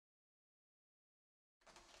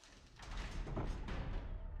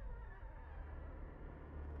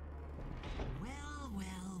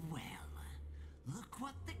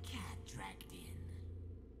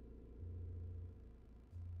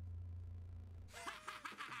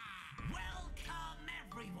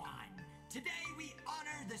Today we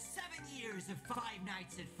honor the 7 years of Five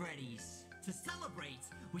Nights at Freddy's. To celebrate,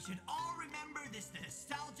 we should all remember this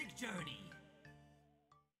nostalgic journey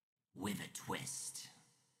with a twist.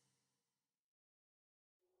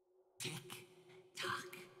 Tick,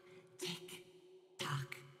 tock, tick,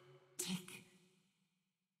 tock, tick,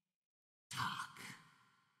 tock.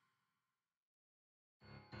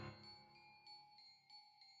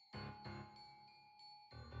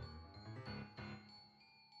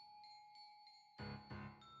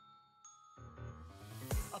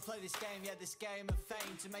 I play this game, yeah, this game of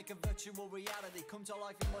fame, to make a virtual reality come to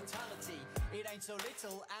life in mortality. It ain't so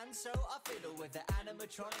little, and so I fiddle with the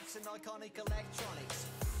animatronics and iconic electronics.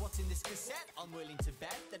 What's in this cassette? I'm willing to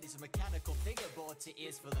bet that it's a mechanical figure brought to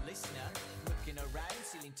ears for the listener. Looking around,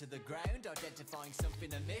 ceiling to the ground, identifying something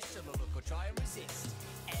amiss. Shall I look or try and resist?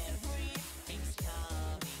 Everything's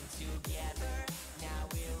coming together. Now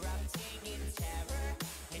we're erupting in terror.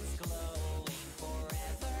 It's glowing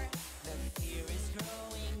forever. The fear is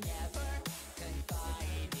growing, never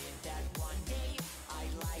confided that one day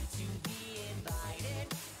I'd like to be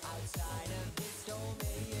invited outside of this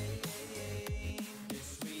domain.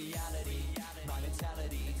 This reality, my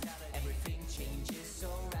mentality, everything changes so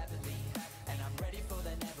rapidly, and I'm ready for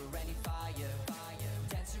the never-ending fire.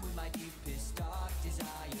 Dancing with my deepest dark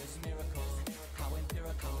desires, miracles, how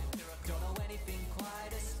empirical. Don't know anything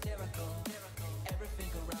quite hysterical.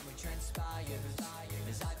 Everything around me transpires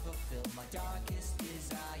as I fulfill my darkest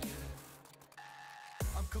desire.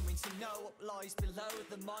 I'm coming to know what lies below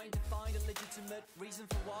the mind, to find a legitimate reason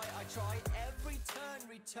for why I try. Every turn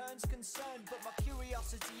returns concern, but my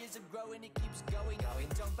curiosity isn't growing, it keeps going.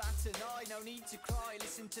 Don't bat an eye, no need to cry.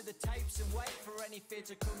 Listen to the tapes and wait for any fear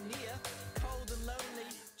to come near. Cold and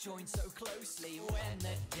lonely, joined so closely. When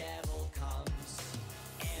the devil comes,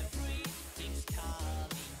 everything's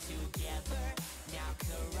coming together. Now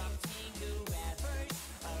corrupting whoever's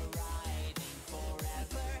arriving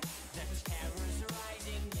forever. There's terrors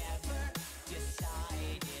rising, never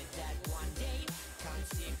decided that one day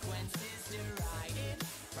consequences derided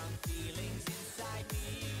from feelings inside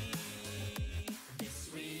me.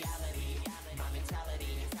 This reality, my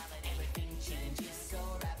mentality, everything changes so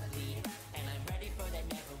rapidly, and I'm ready for that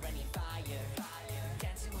never-ending fire.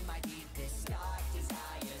 Dancing with my deepest dark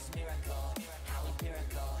desires, miracle, how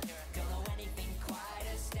empirical. Don't know anything quite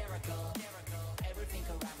hysterical. Everything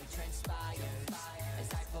around me transpires as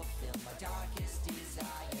I fulfill my darkest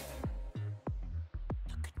desire.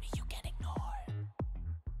 Look at me, you can ignore.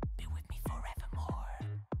 Be with me forevermore.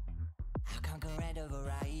 I'll conquer and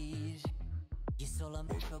override. Your soul and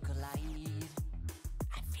miracle collide.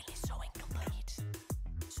 I'm feeling so incomplete,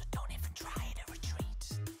 so don't even try to retreat.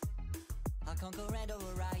 I'll conquer and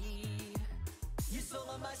override. Your soul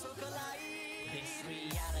and my soul collide. This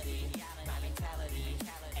reality, my mentality,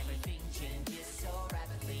 everything changes so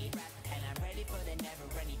rapidly, and I'm ready for the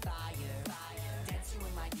never-ending fire. Dancing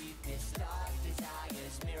with my deepest dark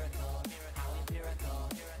desires, miracle, how empirical.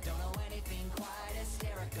 Don't know anything quite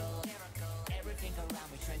hysterical. Everything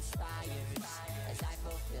around me transpires as I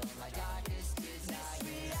fulfill my darkest desire.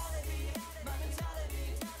 This reality, my mentality,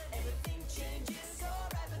 everything changes so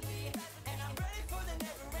rapidly, and I'm ready for the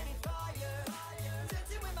never-ending fire.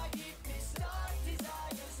 Dancing with my deepest dark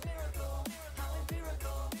desires, miracle, how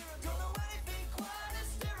empirical. Don't know anything quite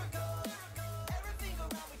hysterical. Everything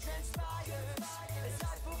around me transpires as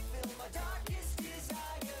I fulfill my darkest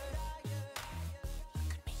desire.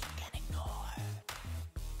 Look at me, you can ignore.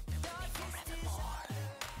 Darkest forevermore.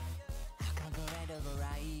 I'll conquer and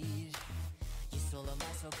override. Your soul and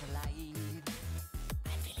my soul collide.